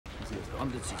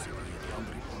handelt sich um die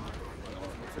andere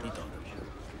Frida.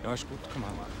 Ja, ist gut, komm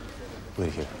mal.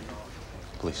 Wait here,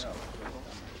 please.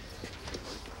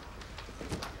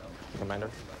 Commander?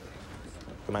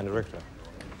 Commander Richter.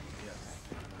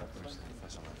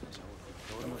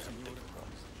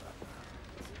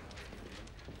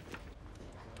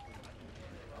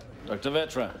 Dr.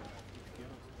 Vetra.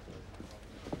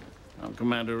 I'm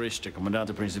Commander Richter,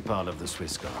 Comandante Principal of the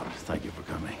Swiss Guard. Thank you for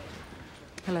coming.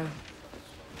 Hello.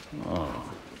 Oh,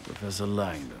 Professor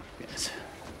Langdon. Yes.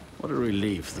 What a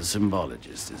relief the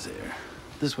symbologist is here.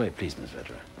 This way, please, Miss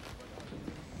Vetra.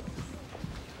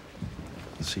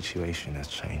 The situation has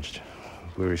changed.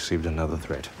 We received another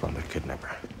threat from the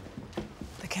kidnapper.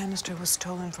 The canister was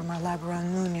stolen from our lab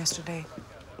around noon yesterday.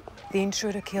 The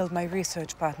intruder killed my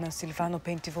research partner, Silvano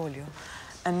Pentivoglio,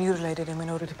 and mutilated him in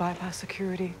order to bypass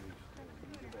security.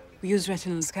 We used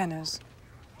retinal scanners.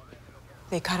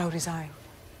 They cut out his eye.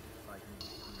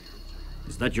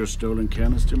 Is that your stolen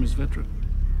canister, Miss Vetra?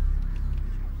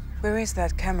 Where is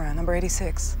that camera, number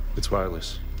 86? It's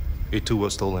wireless. It too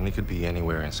was stolen. It could be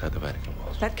anywhere inside the Vatican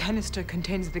walls. That canister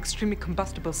contains an extremely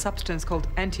combustible substance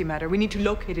called antimatter. We need to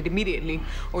locate it immediately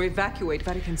or evacuate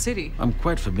Vatican City. I'm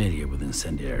quite familiar with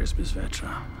incendiaries, Miss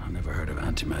Vetra. I've never heard of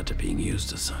antimatter being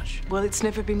used as such. Well, it's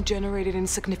never been generated in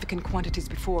significant quantities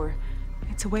before.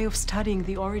 It's a way of studying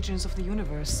the origins of the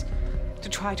universe, to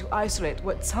try to isolate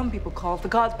what some people call the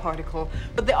God particle.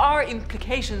 But there are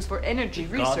implications for energy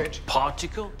research. God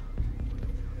particle?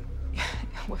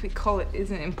 What we call it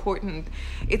isn't important.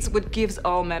 It's what gives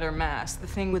all matter mass, the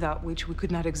thing without which we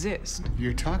could not exist.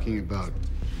 You're talking about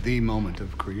the moment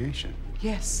of creation.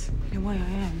 Yes, in a way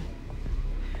I am.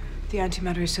 The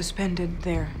antimatter is suspended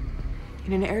there,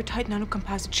 in an airtight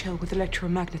nanocomposite shell with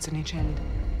electromagnets on each end.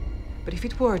 But if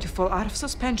it were to fall out of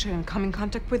suspension and come in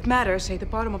contact with matter, say the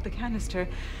bottom of the canister,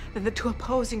 then the two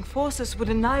opposing forces would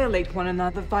annihilate one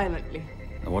another violently.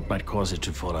 And what might cause it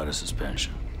to fall out of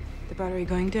suspension? The battery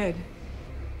going dead,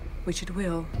 which it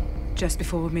will, just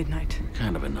before midnight. What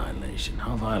kind of annihilation?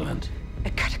 How violent? A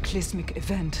cataclysmic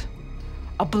event.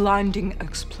 A blinding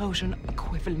explosion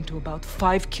equivalent to about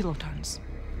 5 kilotons.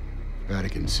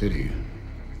 Vatican City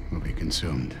will be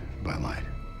consumed by light.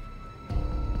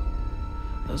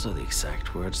 Those are the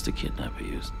exact words the kidnapper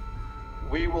used.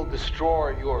 We will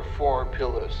destroy your 4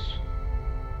 pillars.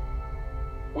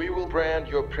 We will brand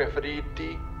your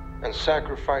preferiti and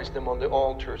sacrifice them on the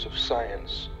altars of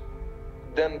science.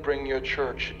 Then bring your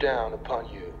church down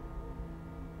upon you.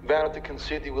 Vatican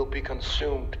City will be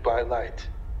consumed by light,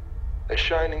 a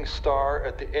shining star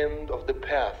at the end of the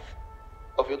path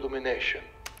of illumination.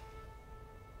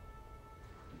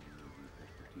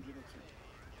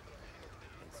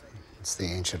 It's the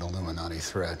ancient Illuminati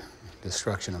threat.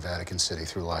 Destruction of Vatican City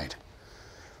through light.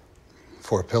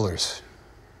 4 pillars.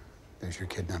 There's your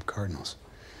kidnapped cardinals.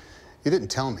 You didn't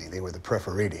tell me they were the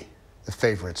preferiti, the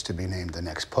favorites to be named the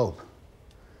next pope.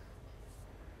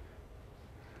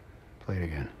 Play it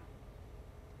again.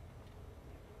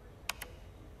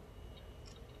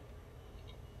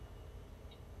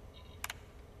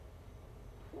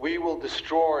 We will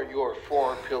destroy your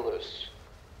 4 pillars.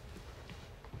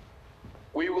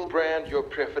 We will brand your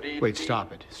preferiti. Wait,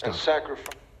 stop it. Stop. And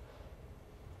sacrifice.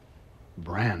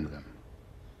 Brand them.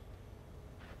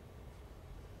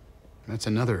 That's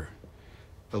another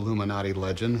Illuminati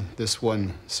legend. This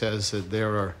one says that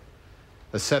there are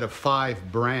a set of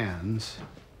 5 brands,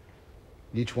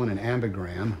 each one an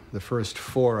ambigram. The first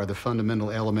 4 are the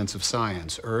fundamental elements of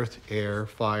science: earth, air,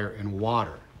 fire, and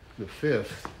water. The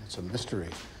 5th, it's a mystery.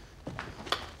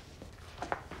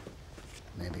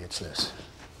 Maybe it's this.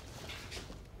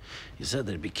 You said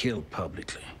they'd be killed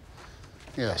publicly.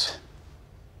 Yes.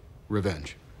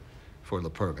 Revenge for La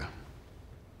Purga.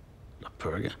 La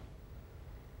Purga?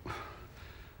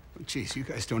 Geez, you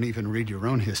guys don't even read your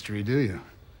own history, do you?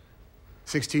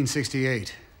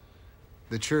 1668,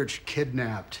 the church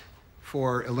kidnapped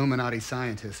 4 Illuminati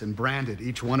scientists and branded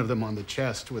each one of them on the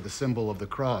chest with a symbol of the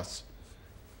cross.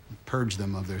 Purged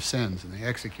them of their sins, and they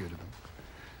executed them.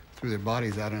 Threw their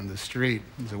bodies out on the street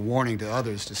as a warning to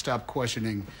others to stop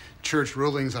questioning church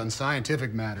rulings on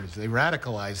scientific matters. They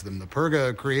radicalized them. The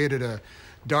Purga created a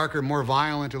darker, more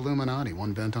violent Illuminati,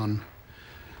 one bent on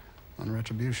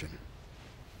retribution.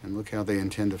 And look how they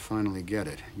intend to finally get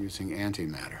it, using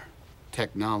antimatter.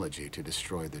 Technology to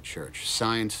destroy the church.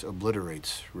 Science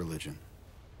obliterates religion.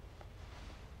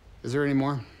 Is there any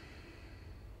more?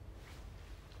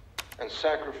 And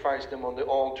sacrifice them on the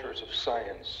altars of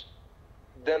science.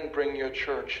 Then bring your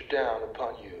church down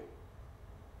upon you.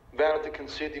 Vatican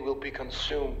City will be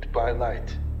consumed by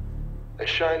light, a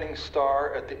shining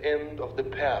star at the end of the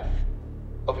path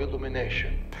of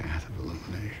illumination. Path of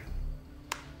illumination.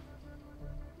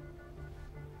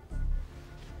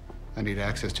 I need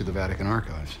access to the Vatican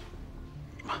archives.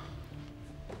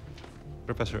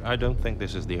 Professor, I don't think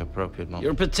this is the appropriate moment.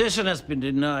 Your petition has been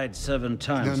denied 7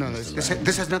 times. No, Mr.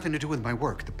 this has nothing to do with my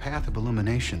work. The path of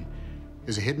illumination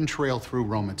is a hidden trail through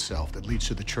Rome itself that leads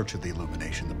to the Church of the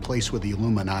Illumination, the place where the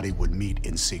Illuminati would meet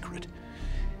in secret.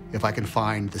 If I can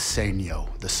find the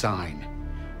segno, the sign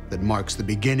that marks the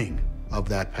beginning of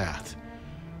that path,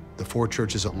 the 4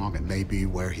 churches along it may be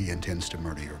where he intends to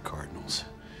murder your cardinals.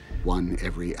 1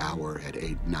 every hour at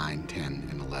 8, 9, 10,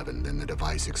 and 11. Then the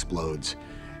device explodes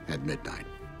at midnight.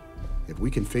 If we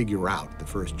can figure out the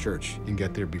first church and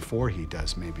get there before he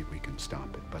does, maybe we can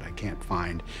stop it. But I can't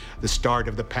find the start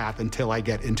of the path until I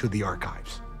get into the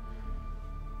archives.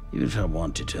 Even if I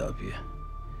wanted to help you,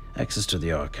 access to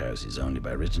the archives is only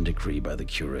by written decree by the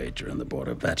curator and the board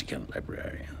of Vatican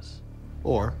librarians.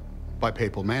 Or by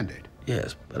papal mandate.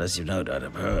 Yes, but as you no doubt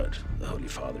have heard, the Holy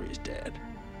Father is dead.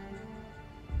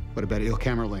 What about Il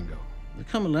Camerlengo? The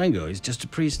Camerlengo is just a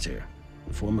priest here,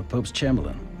 the former Pope's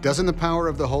Chamberlain. Doesn't the power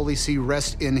of the Holy See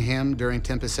rest in him during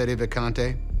Tempus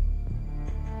Vacante?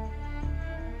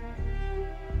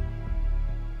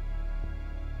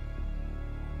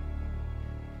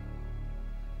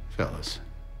 Fellas,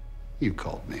 you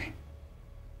called me.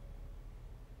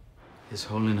 His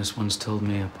Holiness once told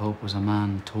me a pope was a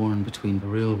man torn between the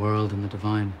real world and the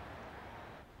divine.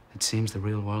 It seems the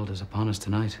real world is upon us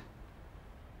tonight.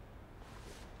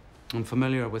 I'm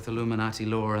familiar with Illuminati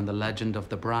lore and the legend of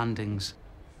the brandings.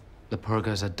 The Purga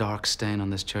is a dark stain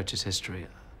on this church's history.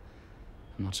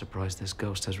 I'm not surprised this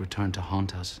ghost has returned to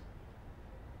haunt us.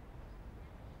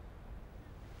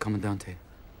 Commandante,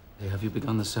 have you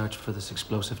begun the search for this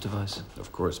explosive device?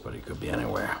 Of course, but it could be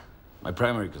anywhere. My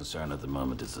primary concern at the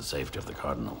moment is the safety of the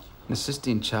cardinals. The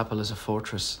Sistine Chapel is a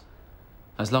fortress.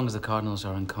 As long as the cardinals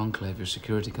are in conclave, your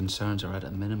security concerns are at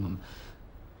a minimum.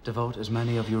 Devote as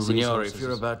many of your Signore, resources... if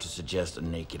you're about to suggest a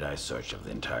naked-eye search of the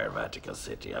entire Vatican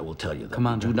City, I will tell you that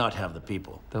Commander, we do not have the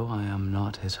people. Though I am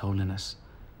not His Holiness,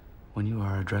 when you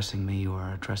are addressing me, you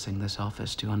are addressing this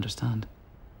office. Do you understand?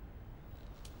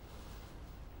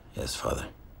 Yes, Father.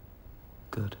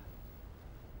 Good.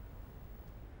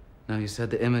 Now, you said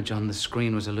the image on the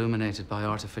screen was illuminated by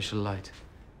artificial light.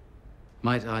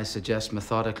 Might I suggest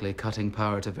methodically cutting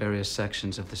power to various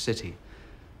sections of the city?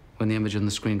 When the image on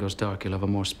the screen goes dark, you'll have a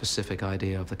more specific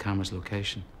idea of the camera's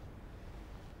location.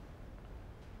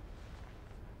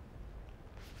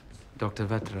 Dr.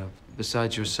 Vetra,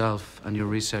 besides yourself and your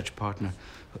research partner,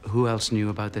 who else knew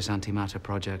about this antimatter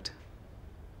project?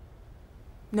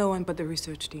 No one but the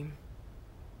research team.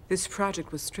 This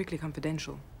project was strictly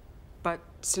confidential. But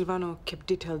Silvano kept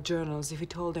detailed journals. If he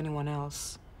told anyone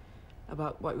else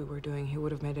about what we were doing, he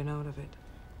would have made a note of it.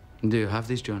 Do you have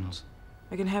these journals?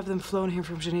 I can have them flown here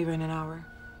from Geneva in an hour.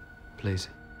 Please.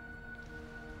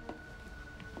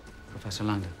 Professor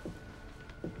Langdon.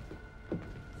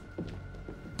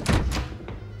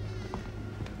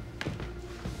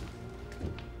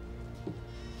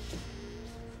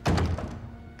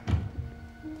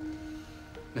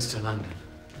 Mr. Langdon,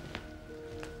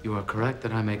 you are correct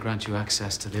that I may grant you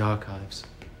access to the archives.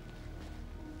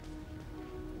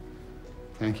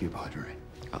 Thank you, Padre.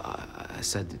 I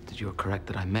said that you are correct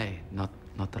that I may, not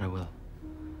that I will.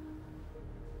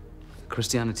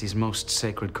 Christianity's most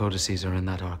sacred codices are in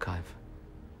that archive.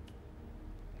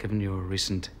 Given your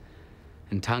recent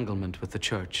entanglement with the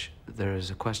Church, there is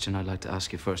a question I'd like to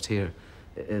ask you first here,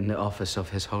 in the office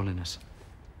of His Holiness.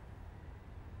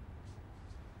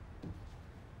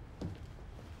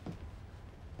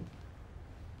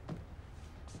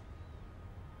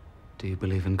 Do you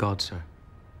believe in God, sir?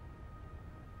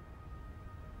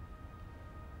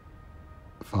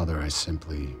 Father, I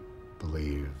simply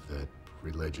believe that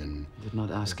religion... I did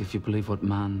not ask if you believe what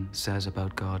man says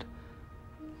about God.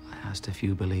 I asked if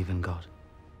you believe in God.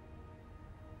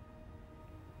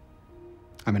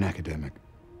 I'm an academic.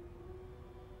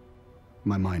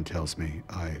 My mind tells me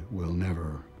I will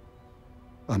never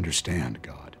understand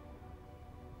God.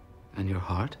 And your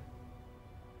heart?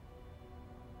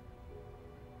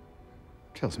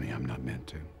 Tells me I'm not meant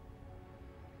to.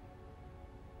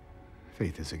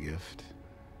 Faith is a gift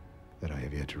that I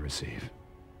have yet to receive.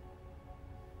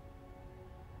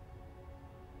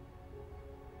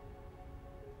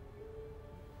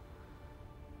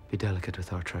 Be delicate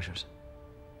with our treasures.